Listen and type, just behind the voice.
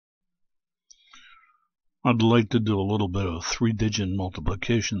I'd like to do a little bit of 3-digit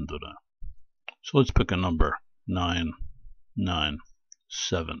multiplication today. So let's pick a number,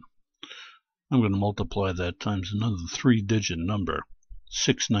 997. I'm going to multiply that times another 3-digit number,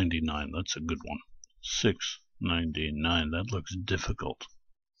 699. That's a good one. 699. That looks difficult.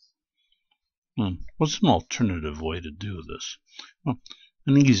 What's an alternative way to do this? Well,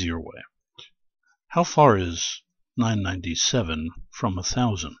 an easier way. How far is 997 from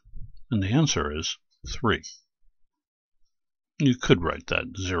 1,000? And the answer is 3. You could write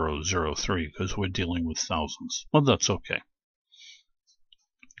that 003 because we're dealing with thousands. Well, that's okay.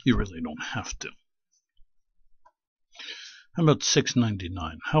 You really don't have to. How about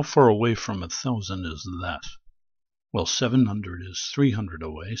 699? How far away from 1,000 is that? Well, 700 is 300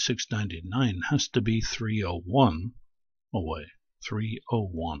 away. 699 has to be 301 away.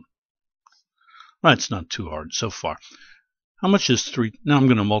 301. Well, it's not too hard so far. How much is 3? Now I'm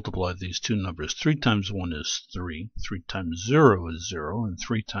going to multiply these two numbers. 3 times 1 is 3. 3 times 0 is 0. And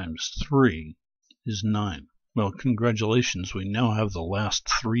 3 times 3 is 9. Well, congratulations. We now have the last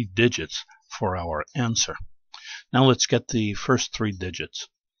 3 digits for our answer. Now let's get the first 3 digits.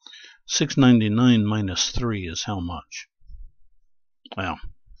 699 minus 3 is how much? Well,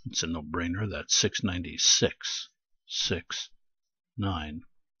 it's a no-brainer. That's 696.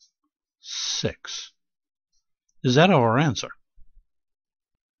 696. Is that our answer?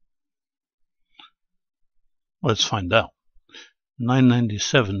 Let's find out.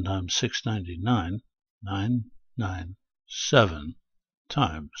 997 times 699, 997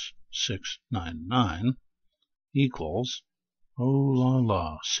 times 699 equals, oh la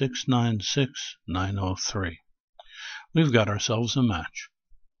la, 696,903. We've got ourselves a match.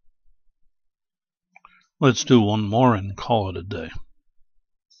 Let's do one more and call it a day.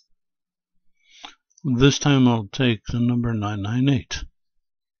 This time I'll take the number 998.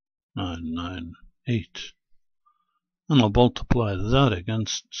 998. And I'll multiply that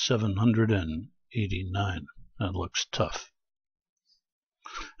against 789. That looks tough.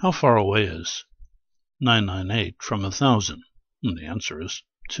 How far away is 998 from 1,000? And the answer is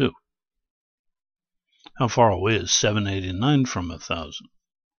 2. How far away is 789 from 1,000?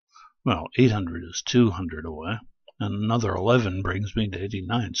 Well, 800 is 200 away. And another 11 brings me to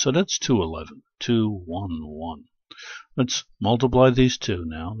 89. So that's 211. 211. Let's multiply these two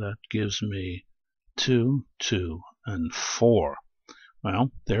now. That gives me 2, 2, and 4.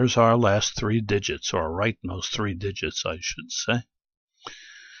 Well, there's our last 3 digits, or rightmost 3 digits, I should say.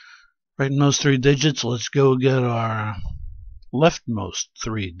 Rightmost 3 digits. Let's go get our leftmost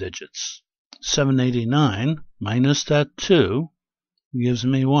 3 digits. 789 minus that 2 gives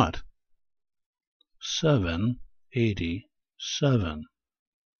me what? 787.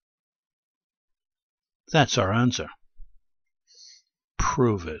 That's our answer.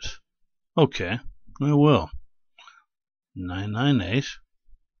 Prove it. Okay, I will. 998,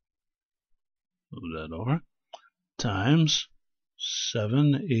 move that over, times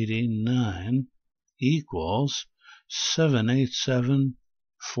 789 equals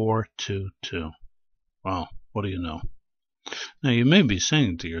 787,422. Wow, what do you know? Now you may be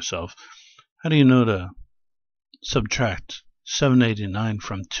saying to yourself, how do you know to subtract 789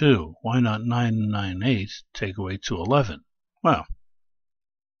 from 2? Why not 998 take away 211? Well,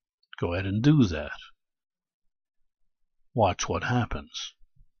 go ahead and do that. Watch what happens.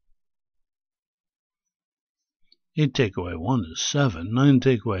 8 take away 1 is 7. 9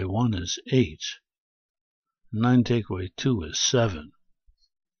 take away 1 is 8. 9 take away 2 is 7.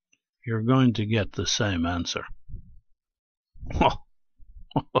 You're going to get the same answer.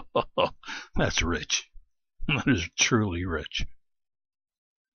 That's rich. That is truly rich.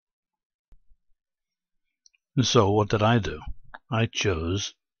 So what did I do? I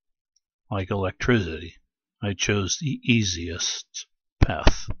chose, like electricity, I chose the easiest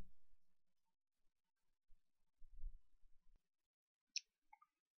path.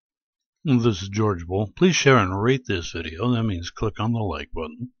 This is George Boole. Please share and rate this video. That means click on the like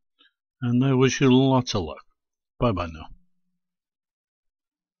button. And I wish you lots of luck. Bye-bye now.